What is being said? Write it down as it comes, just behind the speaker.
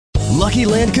Lucky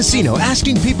Land Casino,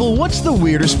 asking people, what's the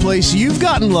weirdest place you've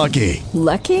gotten lucky?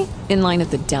 Lucky? In line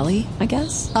at the deli, I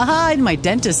guess? Aha, in my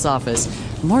dentist's office.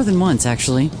 More than once,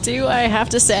 actually. Do I have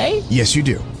to say? Yes, you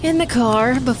do. In the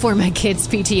car before my kids'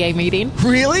 PTA meeting.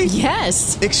 Really?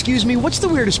 Yes. Excuse me, what's the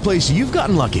weirdest place you've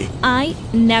gotten lucky? I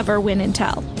never win and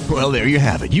tell. Well, there you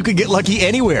have it. You can get lucky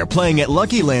anywhere, playing at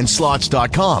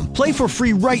LuckyLandSlots.com. Play for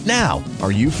free right now.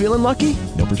 Are you feeling lucky?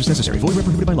 No purchase necessary. Void where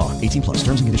prohibited by law. 18 plus.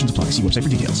 Terms and conditions apply. See website for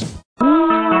details.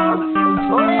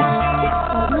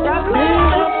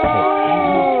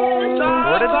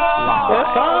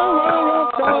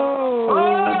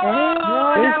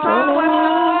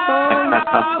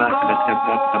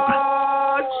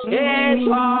 It's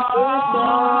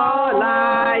all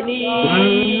I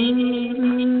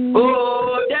need.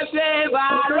 Oh, the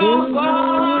favor of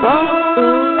God.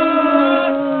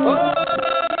 Oh,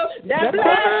 the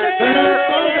blessing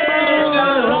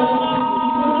of God.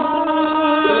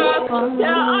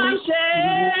 The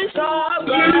unchanged of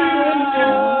God.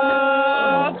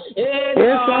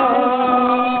 It's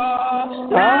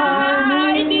all I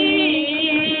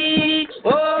need. Oh,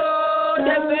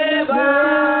 the favor.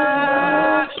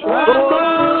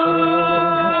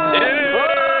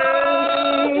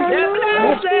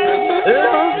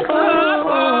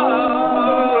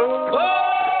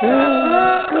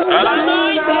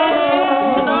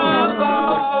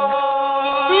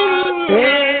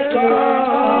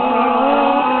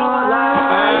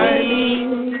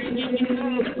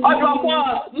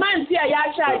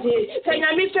 Say,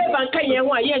 Yami favor and Kayan,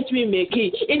 why yet we make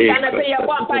it. Indiana say a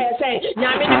vampire say,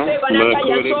 Yami favor and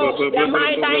Kayan, so the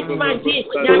my night manti,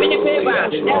 Yami favor,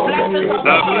 the blessings of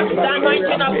God, the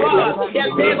anointing of God, the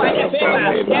favor of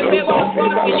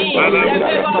God we need, the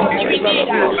favor of God we need,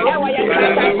 the way you can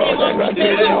say, the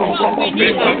favor of God we need, the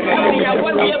way you want the favor of God we need, the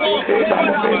way you want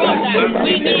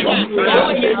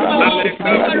the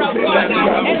favor of God, and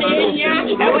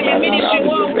the way you ministry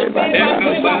work,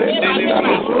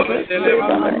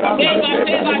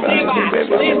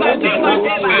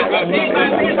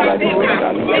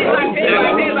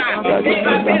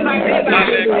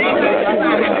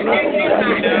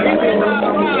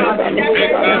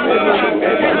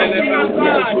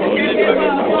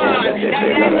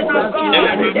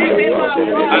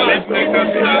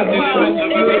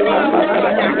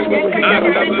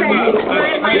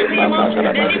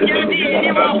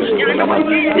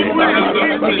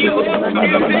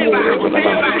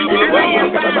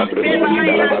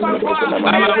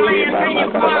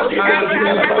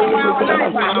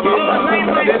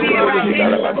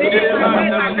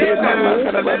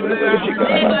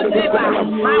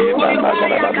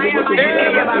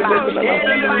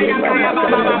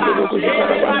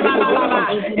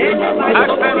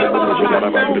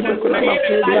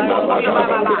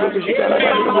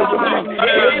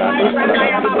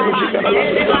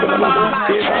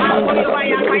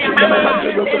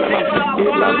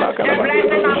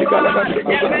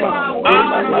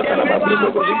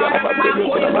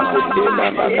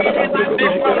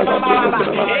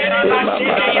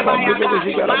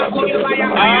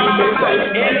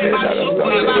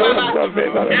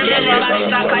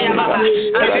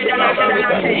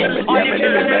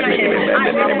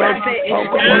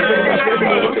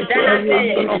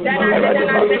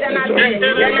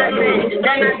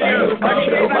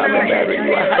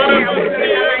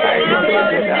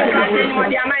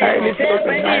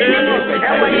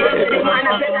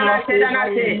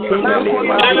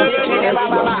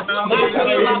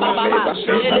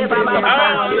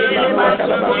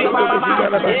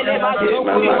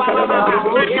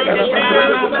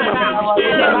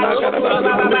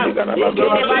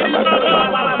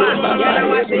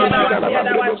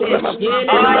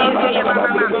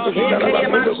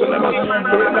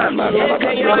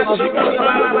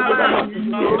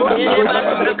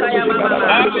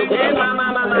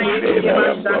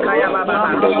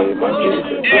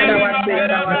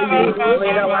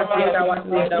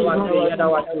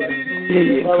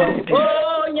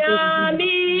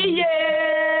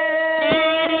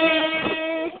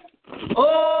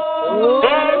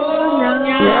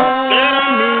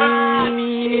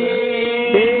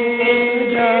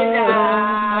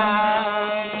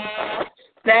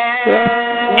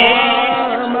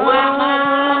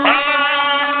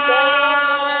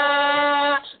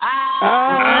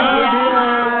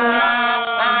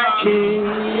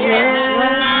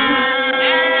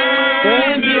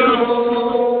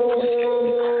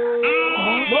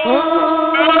 Oh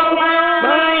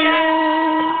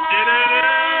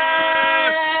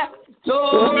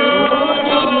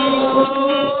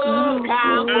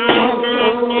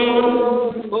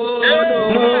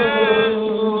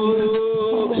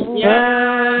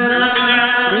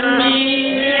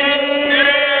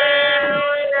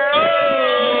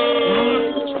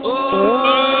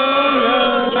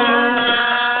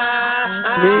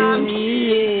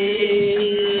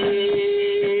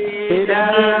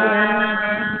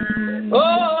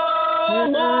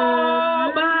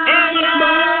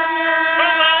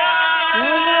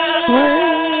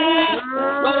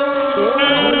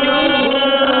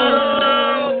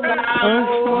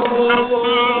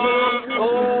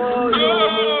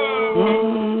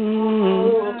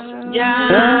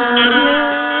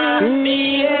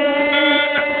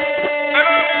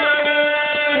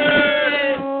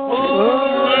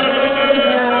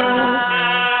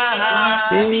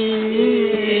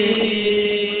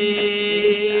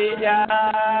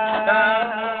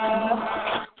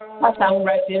I'm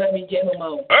right there, let me get him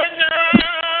out.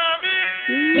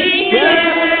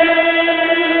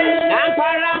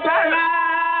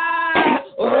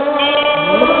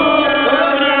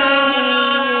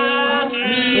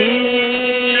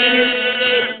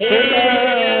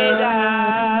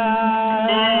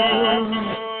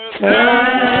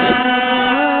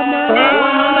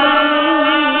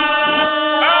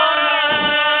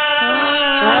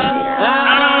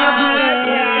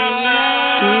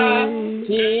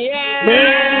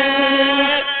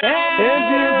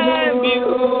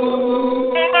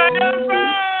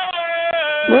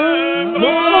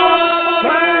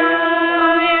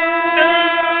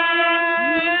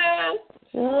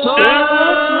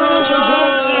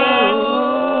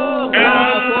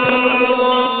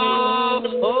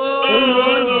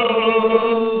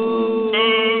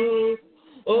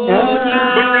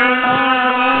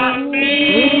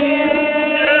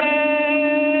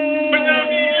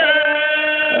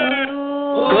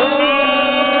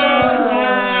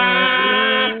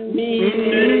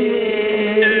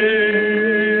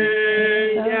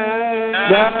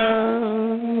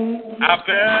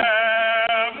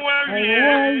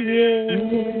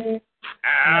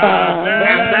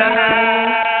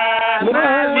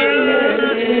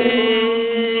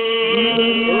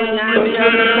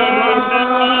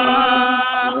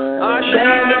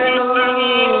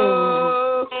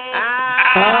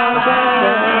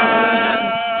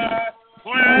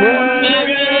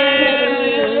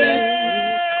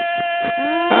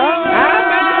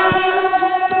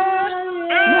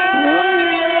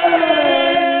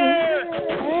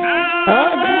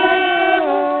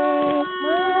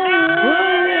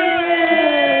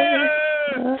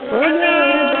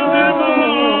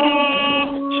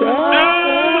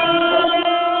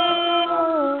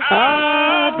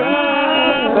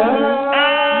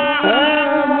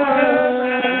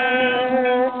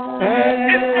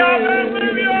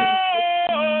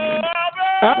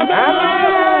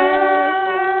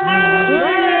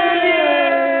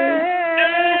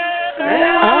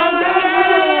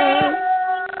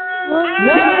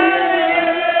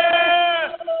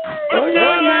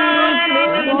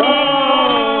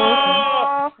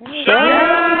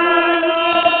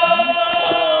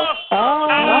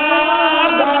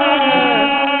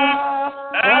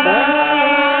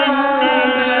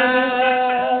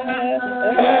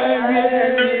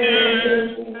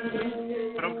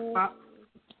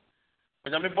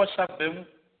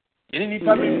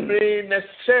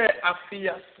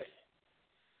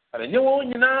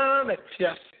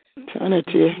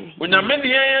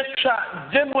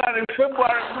 January,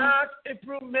 February, March,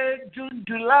 April, May, June,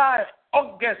 July,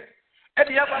 August, and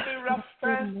the other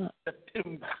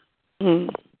September.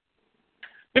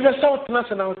 If I saw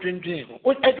national drinking,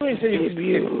 what I do is say you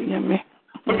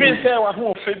what do you say? I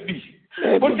won't be.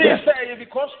 What do you say?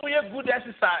 Because we have good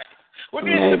exercise. What do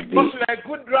you say? Because we are a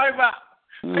good driver.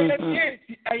 I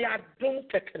don't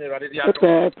take any of the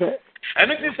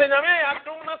and if you say, I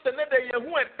don't know,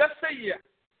 who had that say,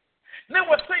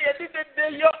 never say I did the day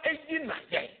you're 18.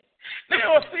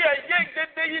 Never say I get the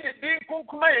day in the day,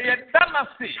 Kukumaya,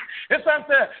 Damasi. It's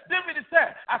answer, David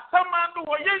said, as someone who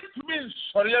was yet to me,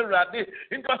 sorry, Radi,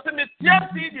 in Cosmic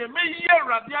Yasi, you may hear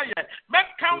Radia,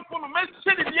 make count for me,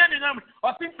 say the end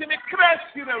or think to me crash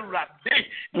you a Radi.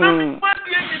 No, no.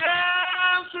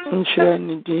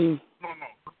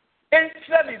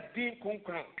 Actually, Dean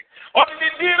Kunkran. On the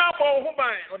dinner for whom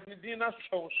on the dinner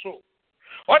so.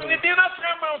 On the dinner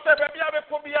sermon, said, I have a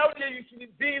phobia out there, you see,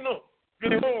 Dino.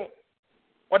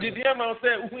 Or the dinner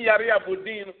said, who are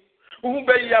Abudino, who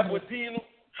be Abudino,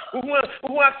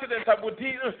 who accident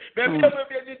Abudino, maybe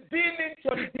the dealing to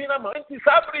the dinner, Monty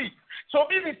Sabri. So,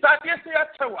 be the Tadia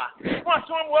Tawa. What's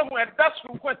one who had that's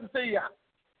from what to say,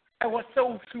 I was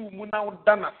so few now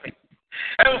done nothing.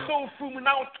 I was so full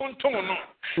now, Tonton.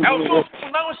 I was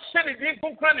so now sending the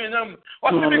Ukrainian.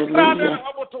 What the big crowd and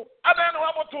Waboto, Adan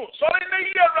Waboto, so in the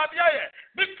year Radia,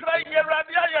 the cry here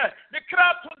Radia, the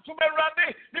crowd to me Radi,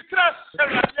 the crowd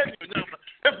Radia.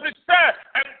 If we say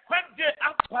and when they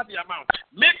up the amount,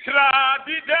 Mikra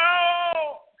Dido,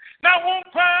 now won't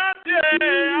party,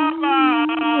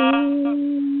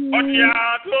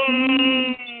 Odiatum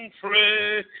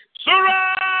free,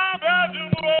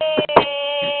 Surabadu.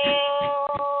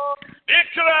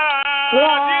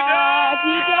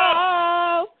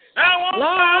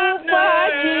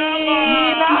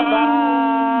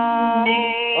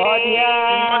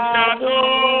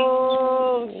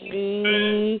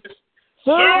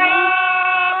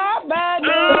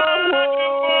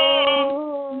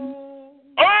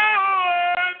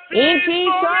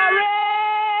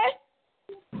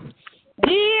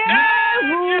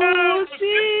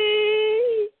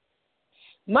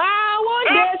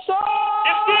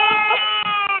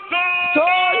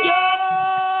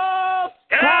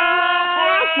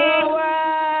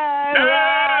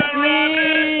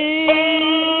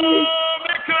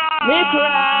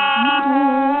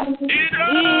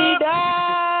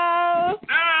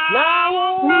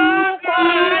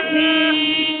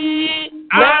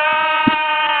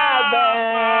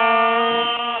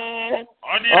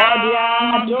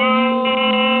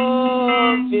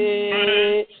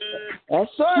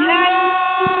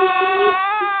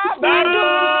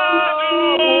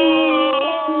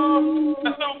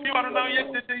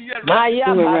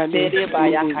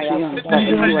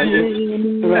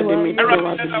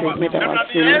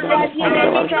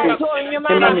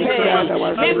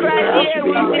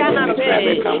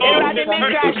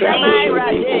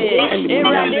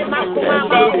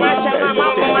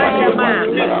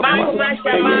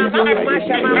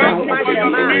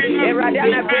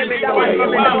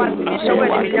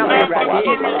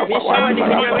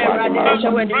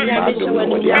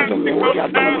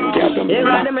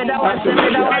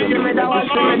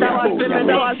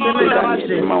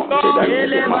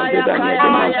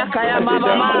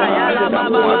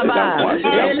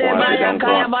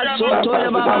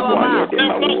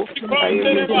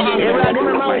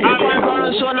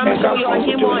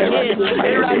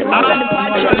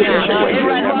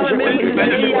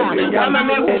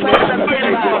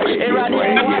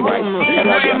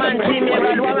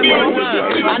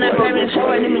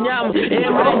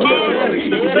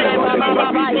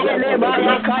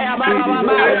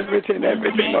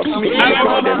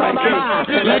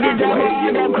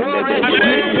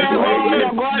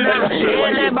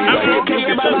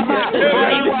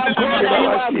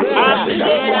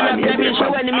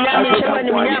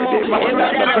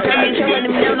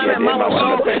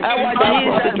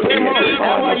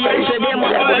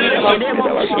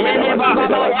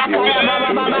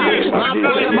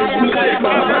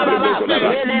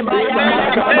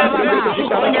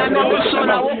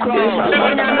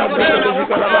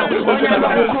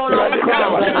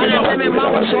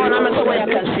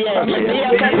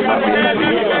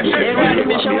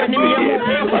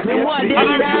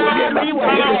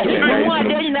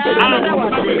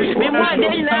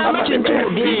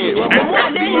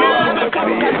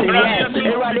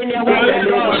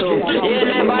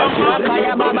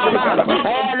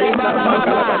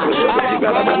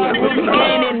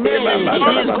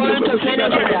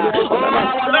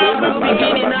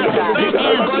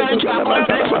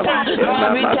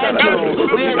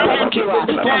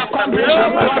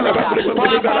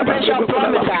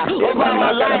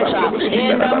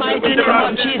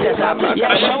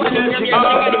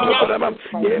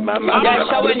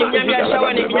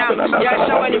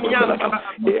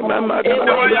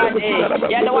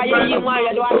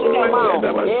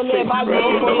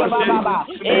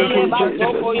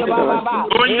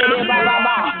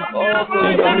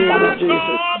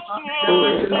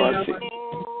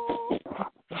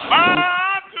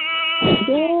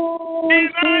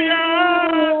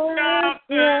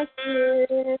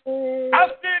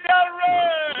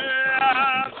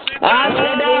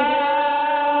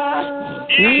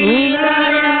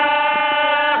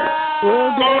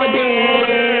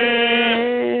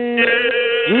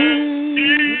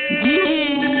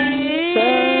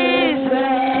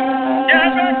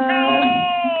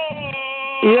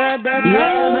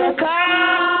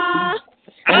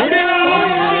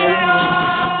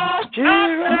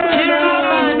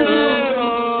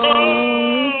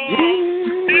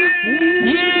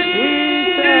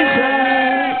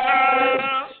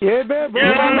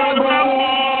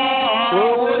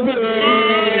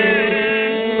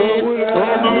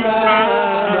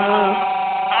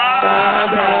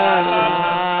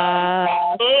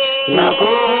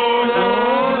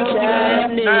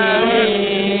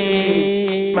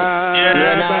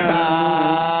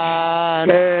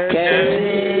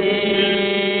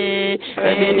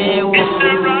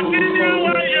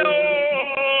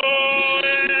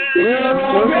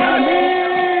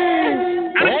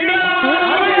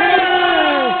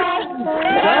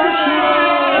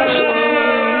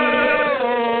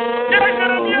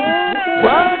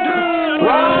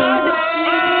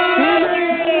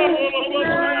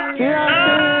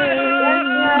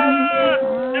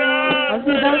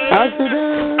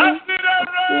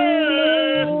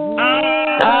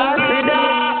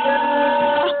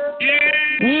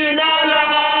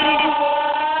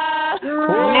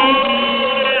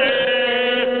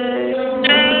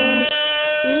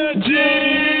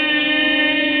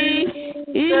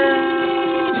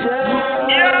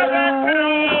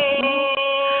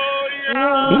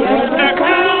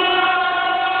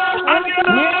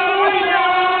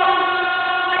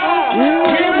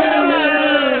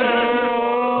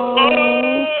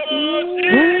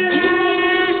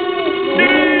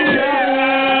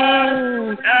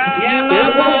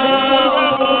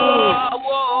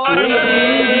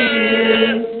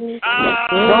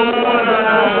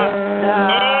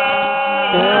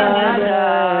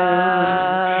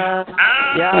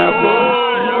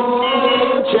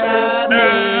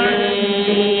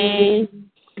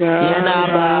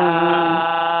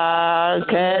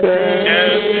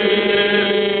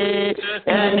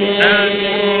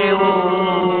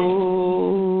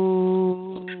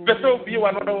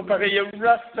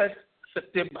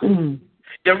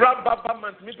 The rabba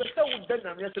man, me pesa wo den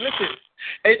na me listen.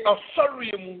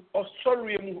 Sorry mu,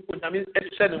 na me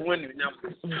said when you nyam.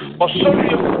 Sorry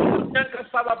mu, nyanka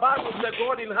sababa the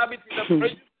God inhabits in the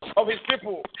praise of his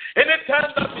people.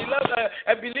 Anytime that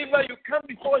a believer, you come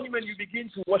before him and you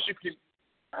begin to worship him,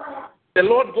 the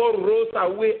Lord God rolls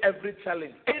away every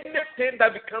challenge. Anything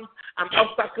that becomes an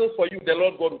obstacle for you, the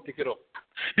Lord God will take it off.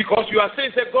 Because you are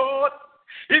saying, say, God,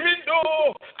 even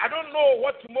though I don't know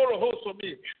what tomorrow holds for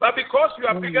me, but because you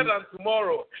are bigger than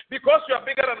tomorrow, because you are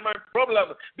bigger than my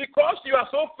problem, because you are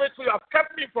so faithful, you have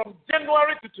kept me from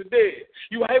January to today,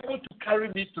 you are able to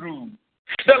carry me through.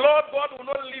 The Lord God will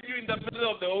not leave you in the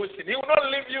middle of the ocean. He will not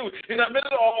leave you in the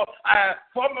middle of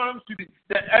 4 months to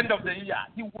the end of the year.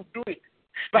 He will do it.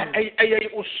 But a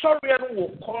Osorian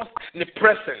will cause the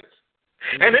presence.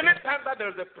 And anytime that there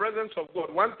is a presence of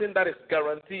God, one thing that is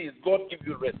guaranteed is God gives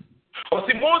you rest. For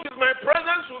see, Moses, my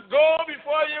presence will go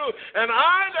before you, and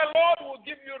I, the Lord, will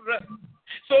give you rest.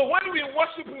 So when we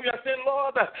worship him, we are saying,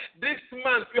 Lord, this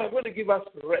month you are going to give us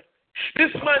rest.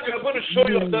 This month you are going to show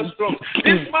yourself strong.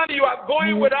 This month you are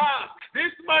going with us.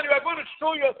 This month you are going to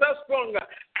show yourself stronger.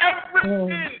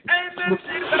 Everything,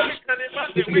 anything that we can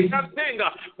imagine, we can think.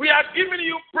 We are giving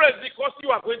you praise because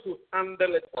you are going to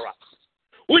handle it for us.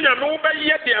 When you know by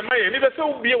yet the Amaya, never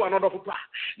so be one of the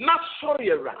not sorry,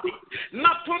 Radi,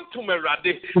 not to me,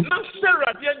 Radi, not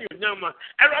Sarah, dear Yama,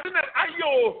 and Radina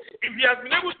Ayo, if he has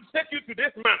been able to take you to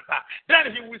this matter,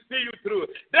 then he will see you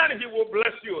through, then he will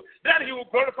bless you, then he will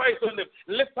glorify his own name.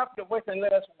 Lift up your voice and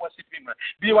let us worship him.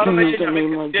 Be one of the in the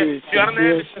name of Jesus,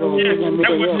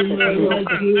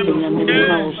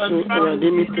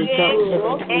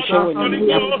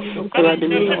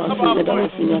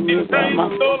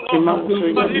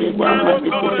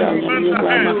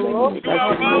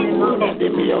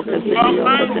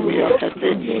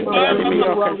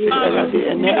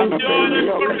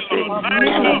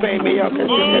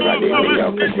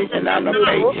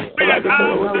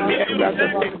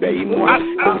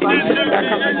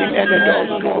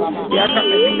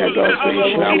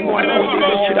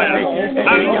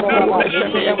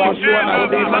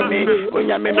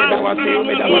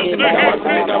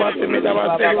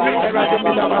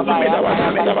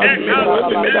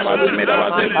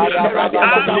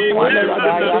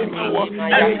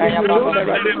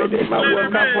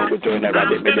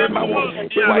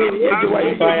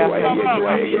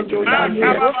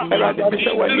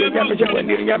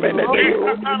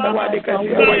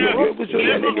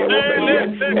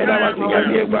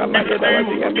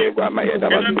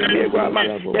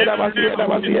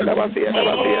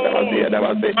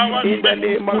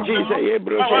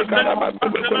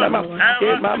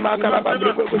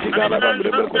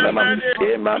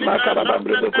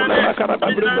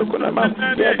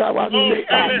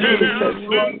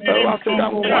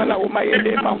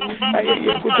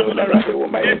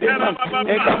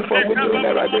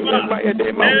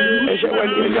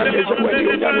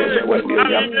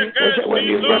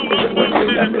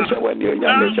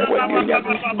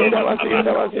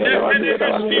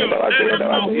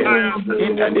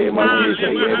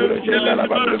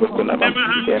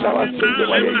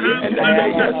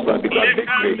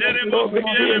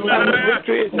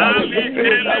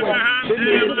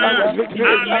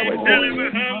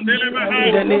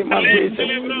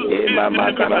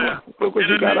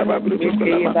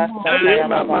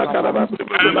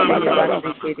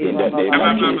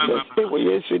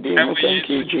 thank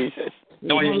you, Jesus.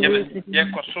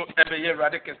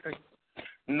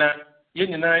 Na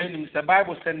the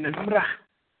Bible said,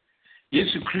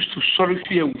 Jesus Christ, sorry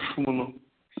for you.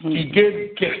 He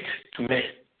gave gift to me.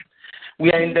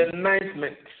 We are in the 9th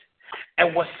month.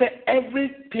 And we say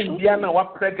everything Diana was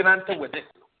pregnant with it.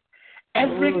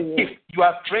 Every gift you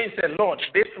are praying, say, Lord,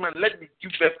 this man, let me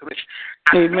give birth to it.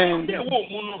 Amen. And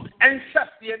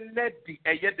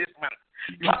this man.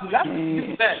 You have to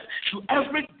give birth to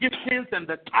every giftings and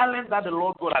the talent that the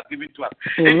Lord God has given to us.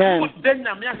 Amen. Then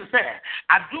say,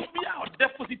 I do be our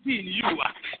deposit in you.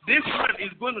 This man is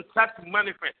going to start to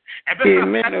manifest.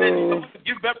 Amen.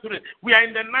 Give birth to it. We are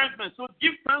in the 9th month, so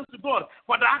give thanks to God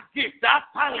for that gift, that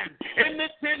talent,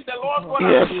 anything the Lord God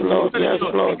has given. Yes,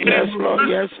 Lord. Yes, Lord. Yes, Lord.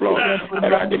 Yes, Lord.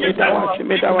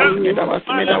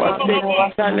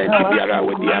 Talent to be around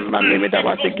with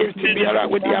the gift to be around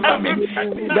with the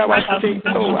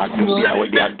Oh, I do be our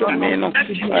dear domino.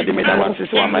 I did that was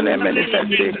so I'm a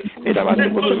manifested. It was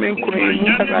supposed to make cream.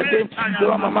 I did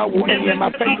so Mama who any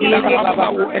my penny,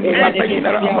 Mama and my penny,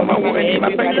 Mama who any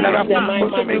my penny,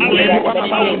 also make cream.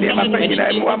 Mama who near my penny,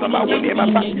 Mama who near my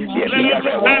penny. Yes,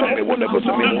 we want to go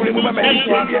make cream. Mama and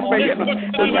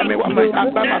so I may want my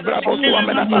bravo to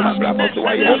woman, my bravo to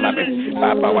why I'm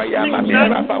Papa, why am I?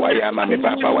 Papa, why am I?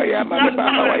 Papa, why am I?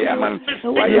 Papa, why am I?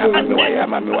 Why am I? Why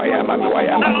am I? Why am I? Why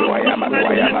am I? Why am I?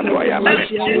 Why am I? Why am I?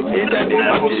 In the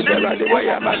name of Jesus, why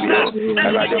am I? Why am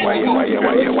I?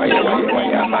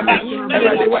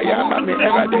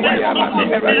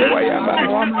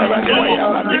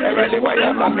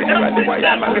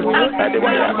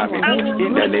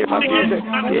 In the name of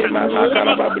Jesus,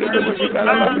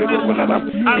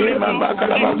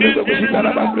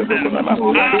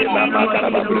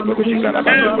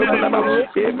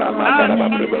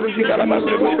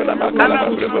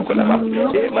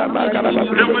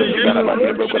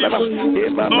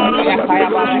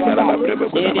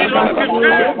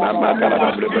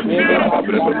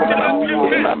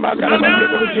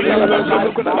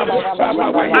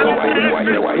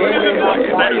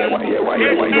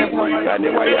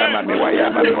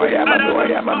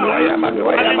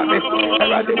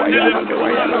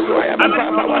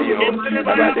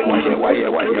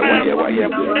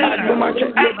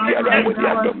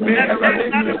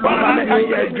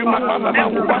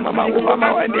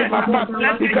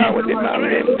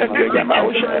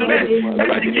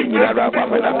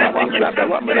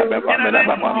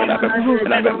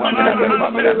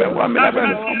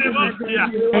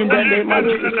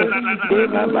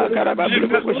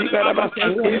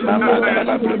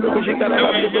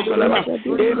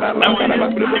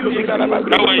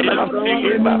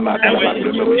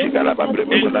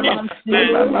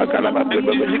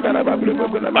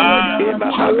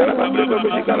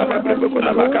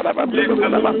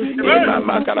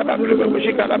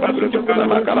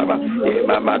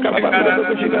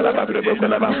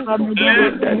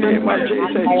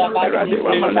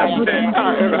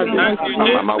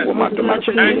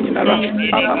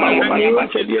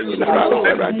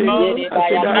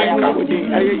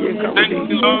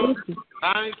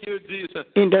 Thank you, Jesus.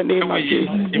 In the name of Jesus.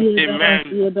 Amen.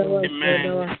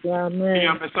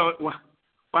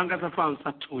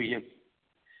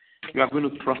 You are going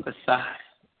to prophesy.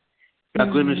 You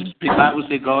are going to speak. Bible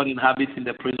says God inhabits in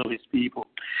the praise of his people.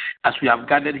 As we have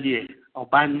gathered here,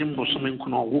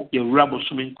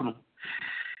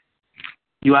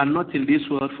 you are not in this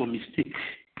world for mistake.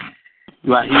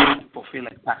 You are here to fulfill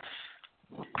a task.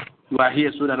 You are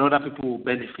here so that other people will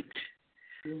benefit.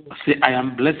 Say, I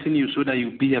am blessing you so that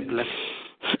you be a blessing.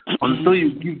 Until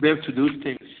you give birth to those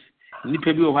things,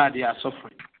 people they are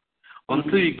suffering.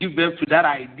 Until you give birth to that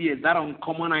idea, that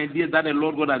uncommon idea that the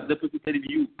Lord God has deposited in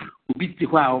you,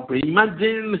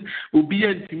 imagine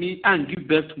obedient to me and give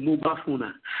birth to mobile phone.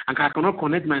 And I cannot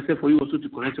connect myself for you also to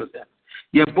connect yourself.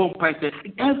 You're born by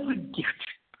every gift.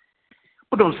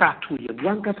 But don't say to you,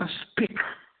 one got to speak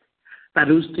that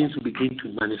those things will begin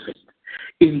to manifest.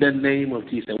 In the name of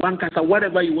Jesus. One cast,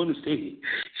 whatever you want to say,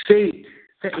 say it.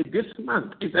 Say this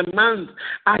month is a month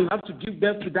I have to give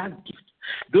birth to that gift.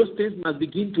 Those things must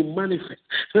begin to manifest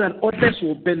so that others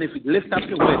will benefit. Lift up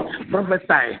your word.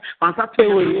 Prophesy.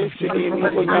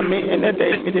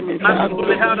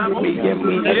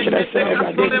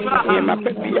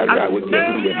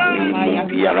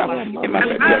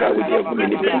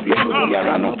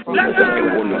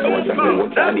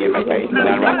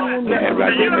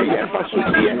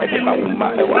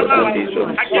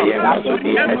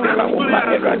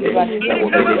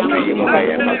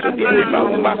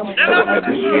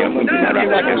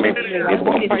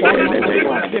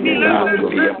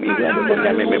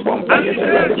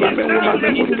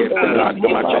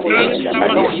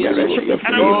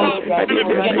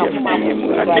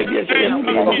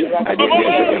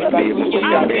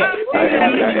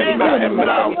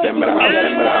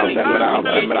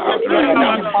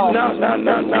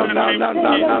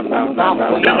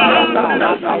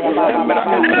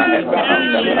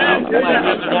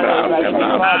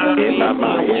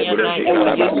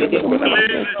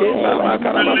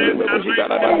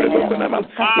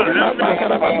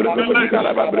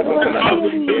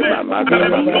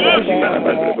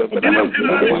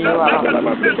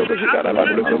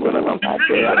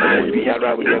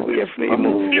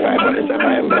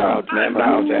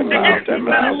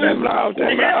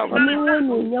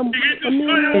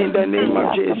 In the name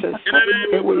of Jesus.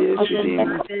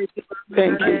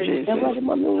 Thank you, Jesus.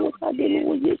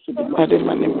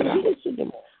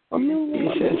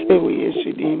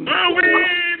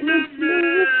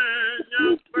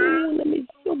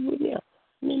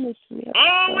 Jesus,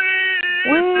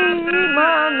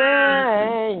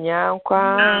 Mame nyankwa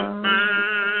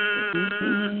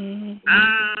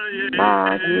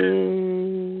Magi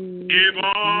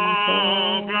Bravo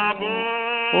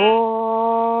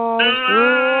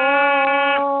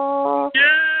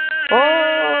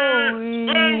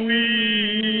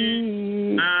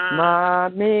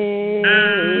Mame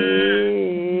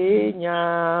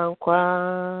nyankwa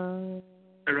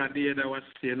Radia that was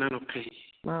here none of pay.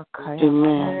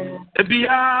 Amen.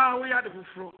 Ebia we are the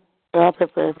fro. I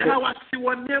was see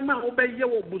one name obey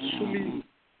your busumi.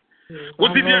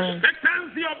 Would be the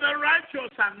expectancy of the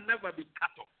righteous and never be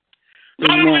cut off.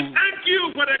 Lord, we thank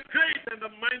you for the great and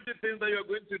the mighty things that you are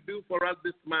going to do for us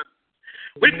this month.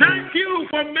 We thank you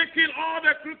for making all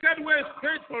the crooked ways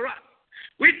straight for us.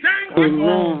 We thank you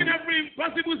for making every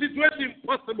impossible situation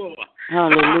possible.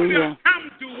 Lord, we have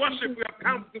come to worship, we have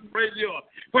come to praise you.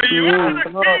 For you are the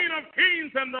King of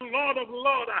kings and the Lord of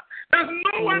lords. There's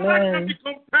no one that can be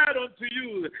compared unto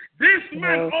you. This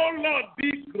man, oh Lord,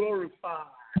 be glorified.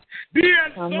 Be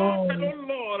exalted, oh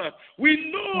Lord.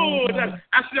 We know that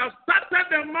as you have started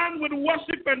the man with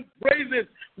worship and praises,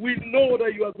 we know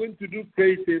that you are going to do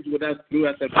praises with us through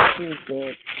us. You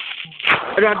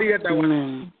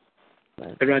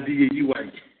are.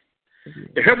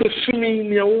 The heaven swimming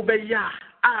near Obeya.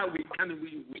 We can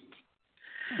wait.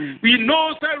 We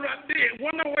know that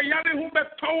one of our young who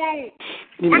bet town.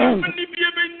 When I want to be a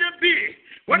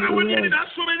when I want to that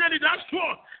so many that's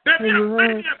for. When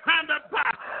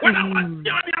I want to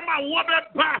get my water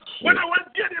back, when I want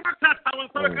to get my cat,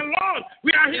 Lord,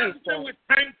 we are here to say we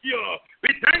thank you. We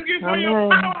thank you for your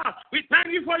power. We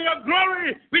thank you for your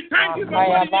glory. We thank you for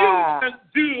what you can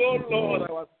do, oh Lord,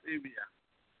 our Savior.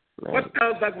 What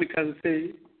else that we can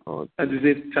say? And we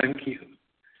say thank you.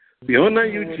 We honor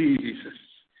you, Jesus.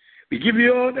 We give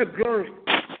you all the glory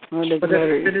for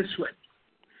the finished work.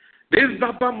 This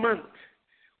Baba month,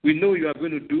 we know you are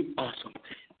going to do awesome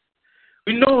things.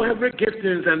 We know every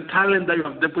giftings and talent that you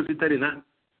have deposited in us,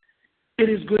 it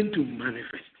is going to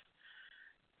manifest.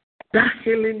 That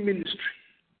healing ministry,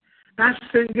 that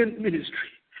singing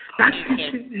ministry, that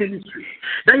teaching ministry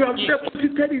that you have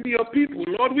deposited in your people,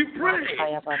 Lord, we pray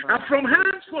that from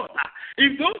henceforth,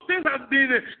 if those things have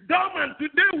been dormant,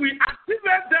 today we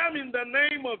activate them in the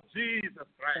name of Jesus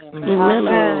Christ.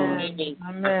 Amen.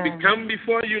 As we come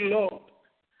before you, Lord,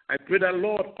 I pray that,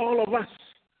 Lord, all of us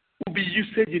will be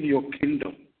usage in your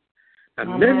kingdom,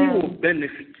 and many will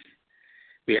benefit.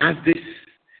 We ask this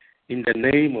in the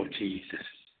name of Jesus.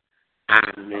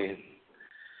 Amen.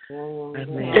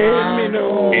 Amen. Amen.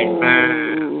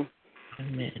 Amen.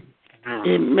 Amen.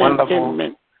 Amen. Wonderful.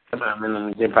 Amen.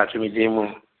 Amen.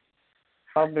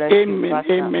 Amen.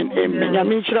 Amen.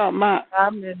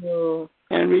 Amen.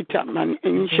 And Rita man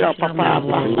inshira papa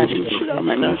inshira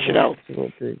man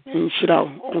inshira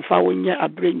on fa wonya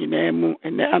abrenyi na emu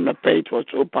ene anapa it was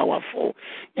so powerful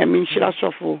inshira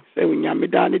sofo say wonya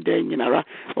medane den nyinara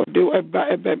odo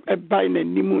eba na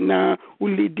nimu na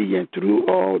ulidi yen through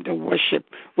all the worship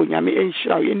wonya me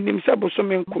inshira yenim se boso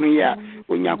me nkunu ya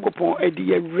wonya kopon edi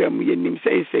yewrem yenim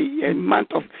say a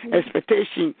month of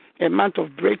expectation, a month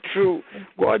of breakthrough.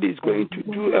 God is going to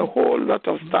do a whole lot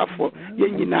of stuff for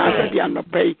yenyina the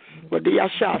pay what the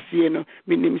yashasi no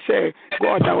meaning say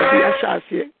God that what the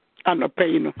yashasi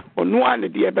anopay no onu an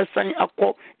the ebesan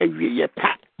akọ awie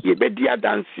pa ye bedia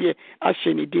dance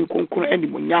ahye ni din konkon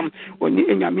animonyam oni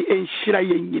enyame enhyira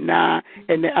yenyina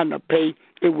ene anopay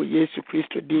ewo Yesu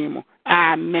Kristo din mo.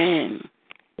 Amen.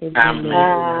 Amen.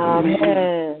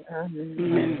 Amen.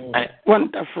 Amen.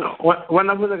 Wonderful.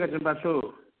 Wonderful that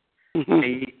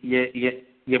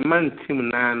ye man tim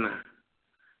nana.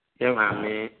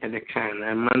 And the kind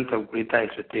a month of greater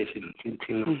expectation.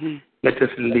 Let us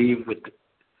live with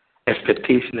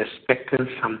expectation, expecting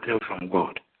something from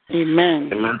God.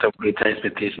 Amen. A month of greater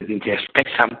expectation. If you expect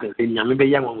something, then you may be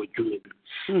young with you.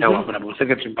 Now, I'm going to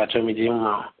secretary battle with you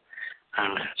now.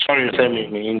 Sorry to say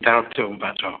me interrupt you,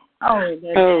 battle.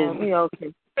 We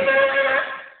okay.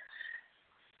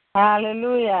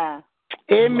 Hallelujah.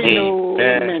 Amen.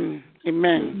 Amen.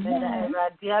 Amen.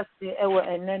 Radia se ewo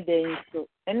enede so.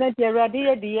 Enede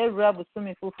radia de yewra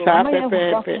busumi fufu.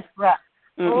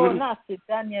 Oh na se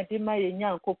Daniel de ma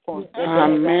yenyankopon.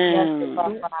 Amen.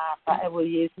 Papa ewo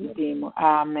Yesu dimo.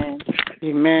 Amen.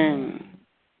 Amen.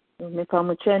 Me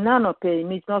come chena no pay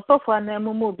me no so for na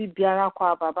mumu bi biara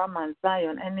kwa baba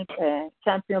MOUNTZION any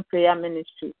champion prayer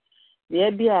ministry.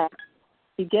 There be a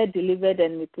he get delivered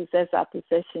and we process our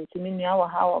possession to me our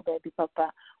how baby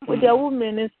papa. With the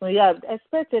women so yeah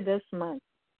expected this month.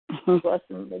 Because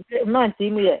month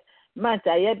I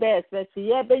be expect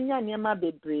yeah be nya niam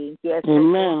bebre to expect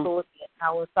so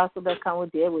I will start to be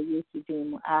count there with you to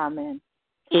do. Amen.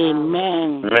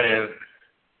 Amen.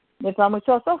 The family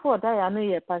also for that I know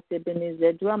your pastor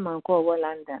Ebenezer Duaman call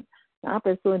London. Now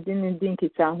person didn't think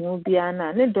it's a who be an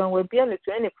and don't will be able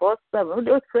 24/7.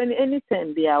 Don't train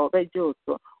anything be our bedroom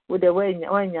with the way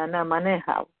when you're not money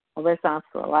have over sounds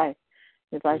for life.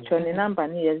 If I turn the number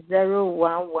near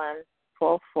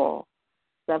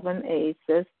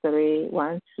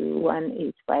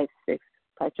 011447863121856.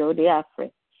 Pacho the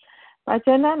Afri.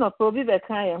 Pacho none of probably the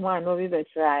kind one or be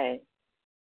try.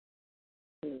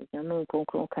 No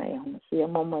concrete kind. See a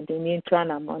moment in the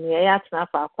intrana money. I asked now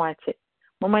for a quantity.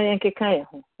 Mama Yankee kind of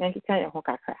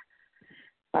Hokaka.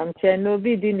 I'm telling no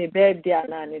be in the bed, dear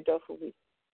Nanny Doffi.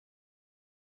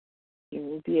 You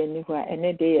will be anywhere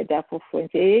any day at that for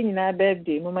 20 in our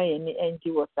birthday. Mama Yanny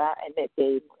NG was and that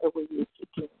day we used to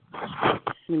do.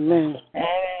 And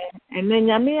then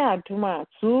Yamia Tuma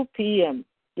 2 p.m.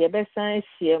 The best science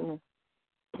CM.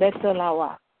 Better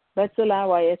hour, a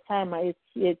time I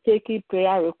take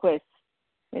prayer request.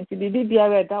 And to be read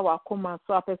that will come and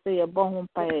swap and say a bon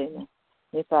pie.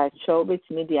 If I show it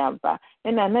media bar.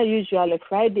 And I know usually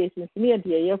Fridays since me a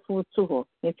dear food to her.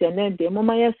 It's an end the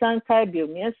moment son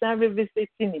Caribbean, me and son visiting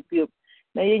the bill.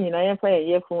 Now you know for a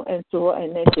year phone and so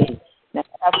and a day.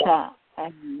 After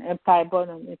Empire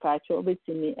Bonham, if I show it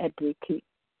to me every key.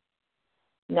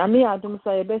 Now me I don't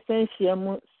say a best 6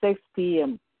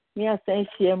 p.m. Me I send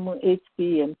 8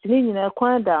 p.m. To me, you know,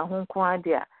 Quanda, home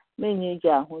Quadia, me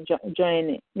join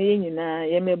it. Me, you know,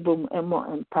 Yeme boom and more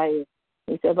empire.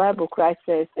 It's a Bible Christ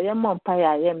says, I am umpire,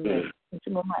 I am me. It's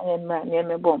Mamma and man,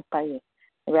 Yeme bumpire.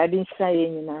 Ready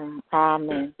saying,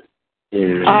 Amen.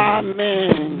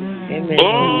 Amen.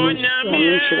 Oh,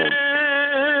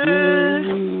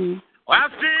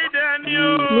 what's it and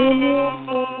you?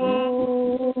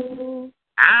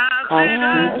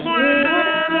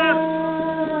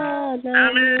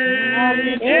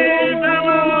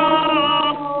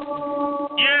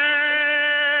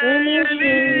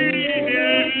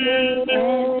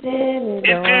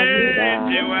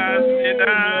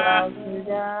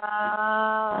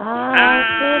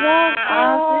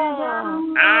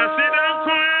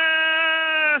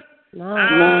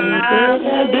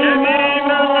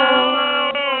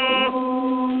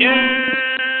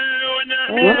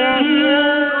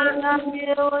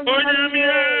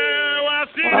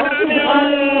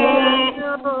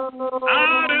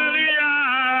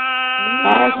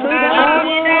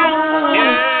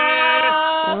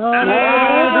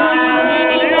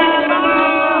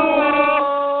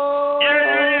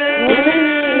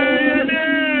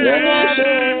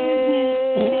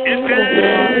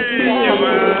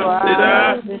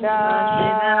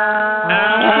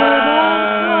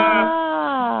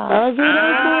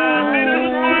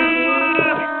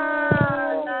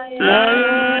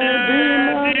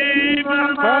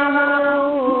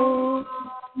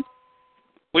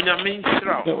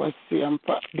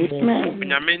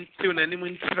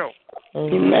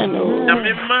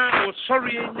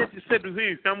 Sorry, yet you said to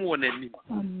him, someone and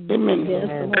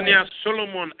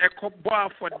Solomon, echo bar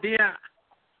for dear.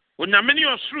 When a many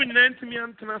are through 90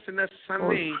 million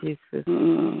Sunday.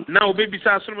 Now, baby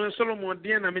Solomon,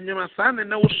 dear, I mean, your son,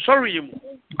 and I was sorry.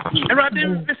 And I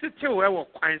didn't visit you, I was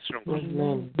quite strong.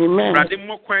 I didn't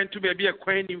more quite to be a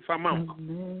quaint in Famount.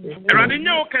 And I didn't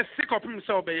know sick of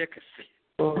himself by a cassie.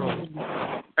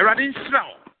 And I didn't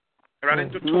slow. I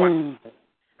didn't do one.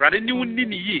 I didn't do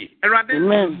ye. And I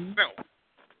didn't fell.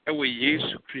 Away,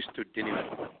 Jesus Christ to deliver.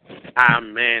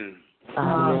 Amen.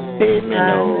 Amen.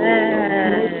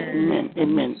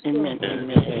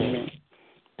 Amen.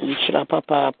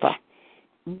 Papa.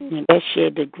 Let's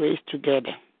share the grace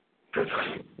together. The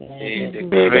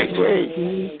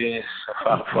grace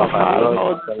of our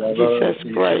Lord Jesus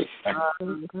Christ,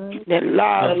 the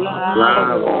love of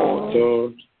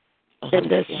God, and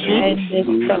the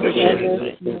sweet fellowship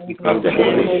of the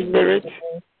Holy Spirit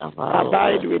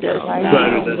abide with us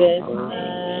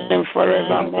now and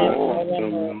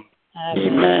forevermore.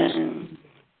 Amen.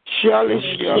 Surely,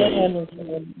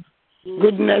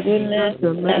 goodness and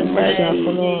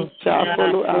mercy shall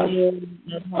follow us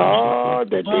all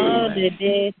the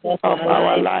days of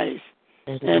our lives,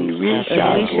 and we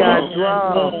shall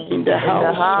dwell in the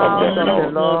house of the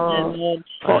Lord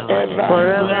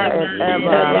forever and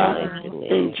ever.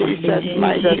 In Jesus'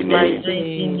 mighty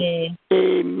name.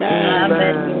 Amen.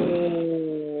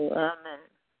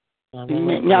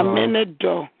 Amen.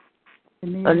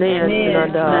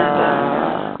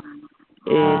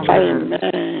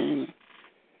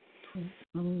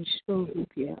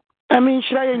 I mean,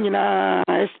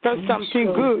 expect something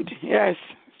good. Yes.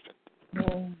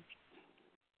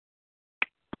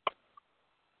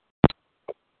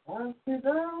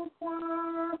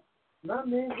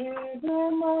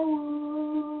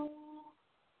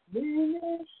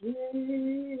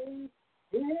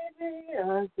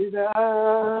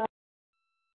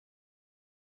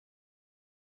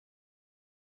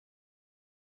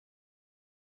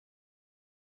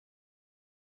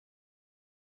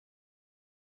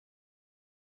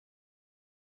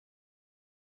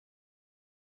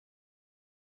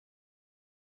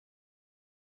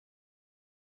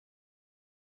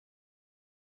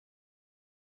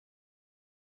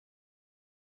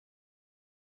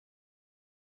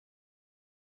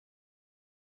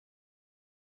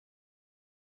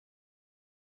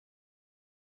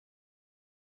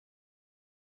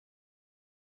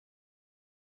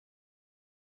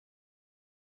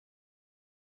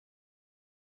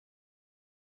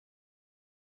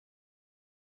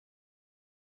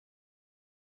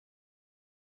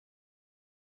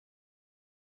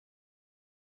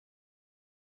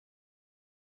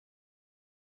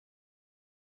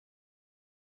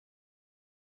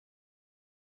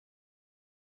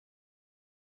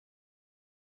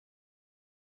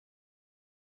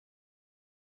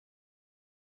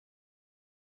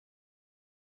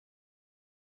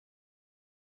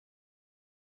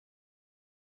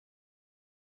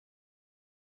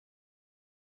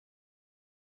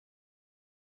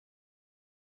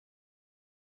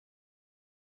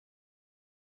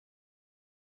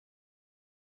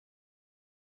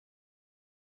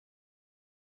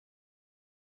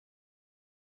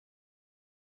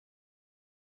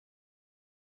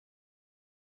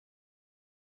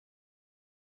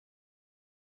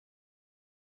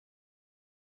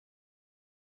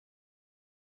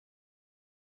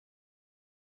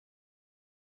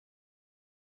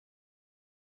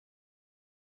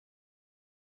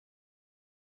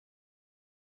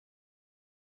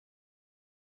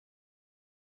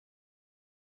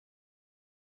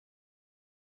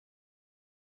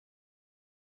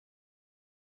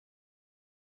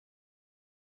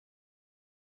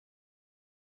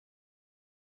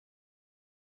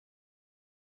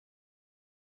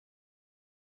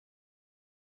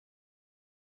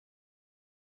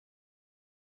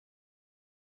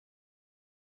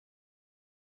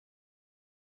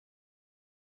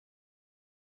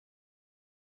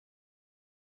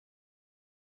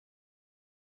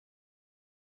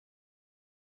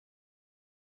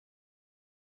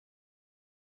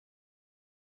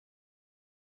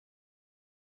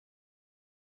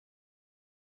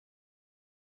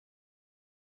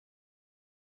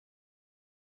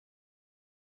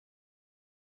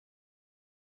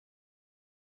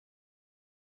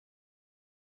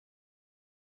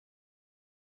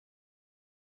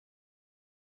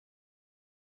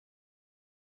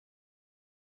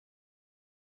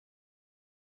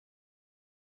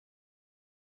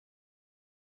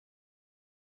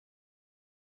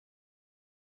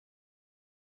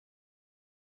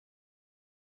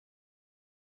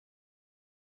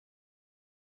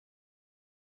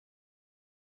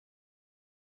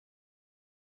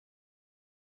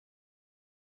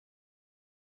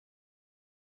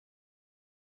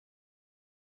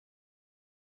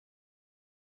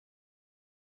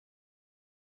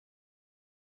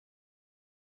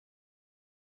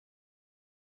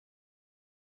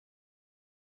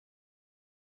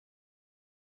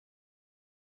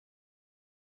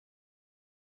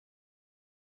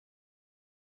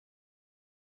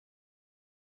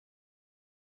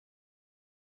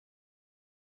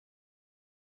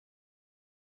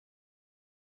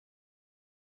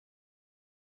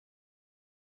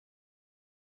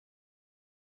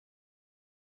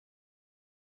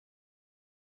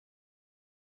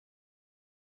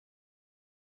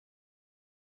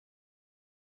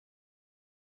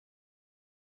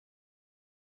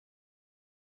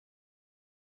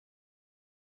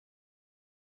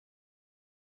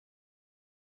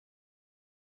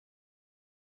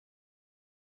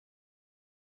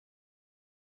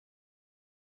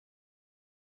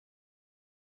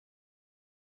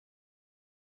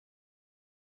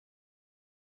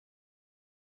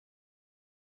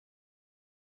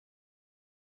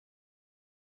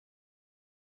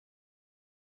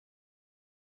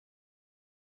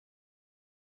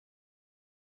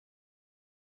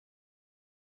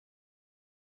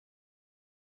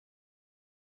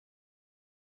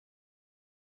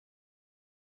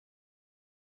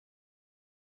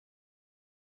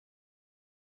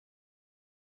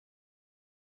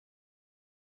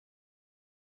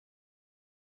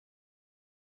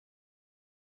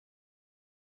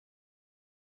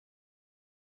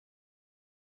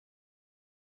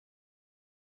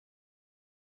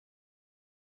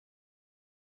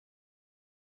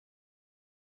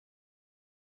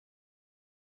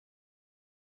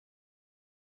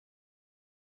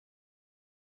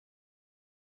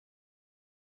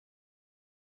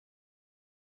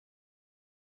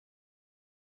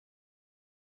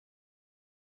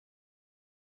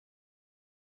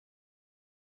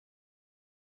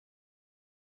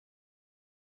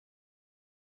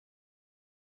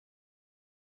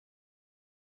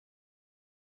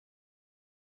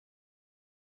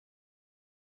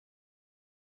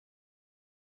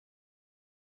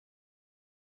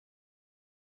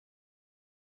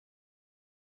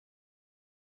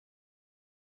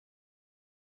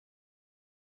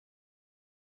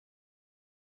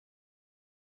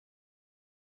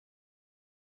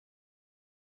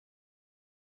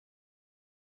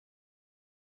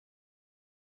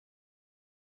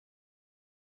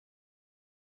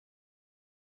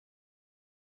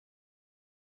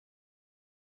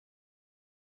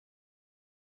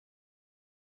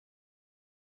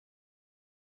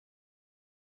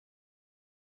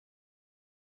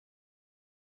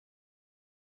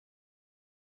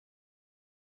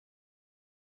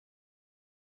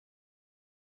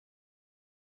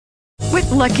 With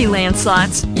Lucky Land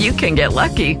Slots, you can get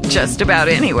lucky just about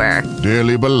anywhere.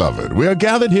 Dearly beloved, we are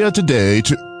gathered here today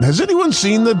to... Has anyone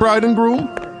seen the bride and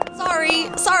groom?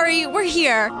 Sorry, we're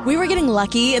here. We were getting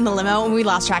lucky in the limo and we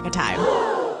lost track of time.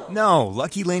 No,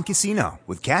 Lucky Land Casino,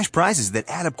 with cash prizes that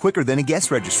add up quicker than a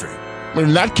guest registry.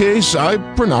 In that case, I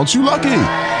pronounce you lucky.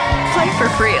 Play for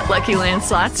free at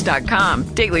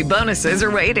LuckyLandSlots.com. Daily bonuses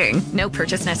are waiting. No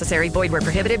purchase necessary. Void where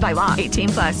prohibited by law.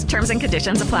 18+. Terms and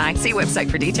conditions apply. See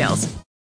website for details.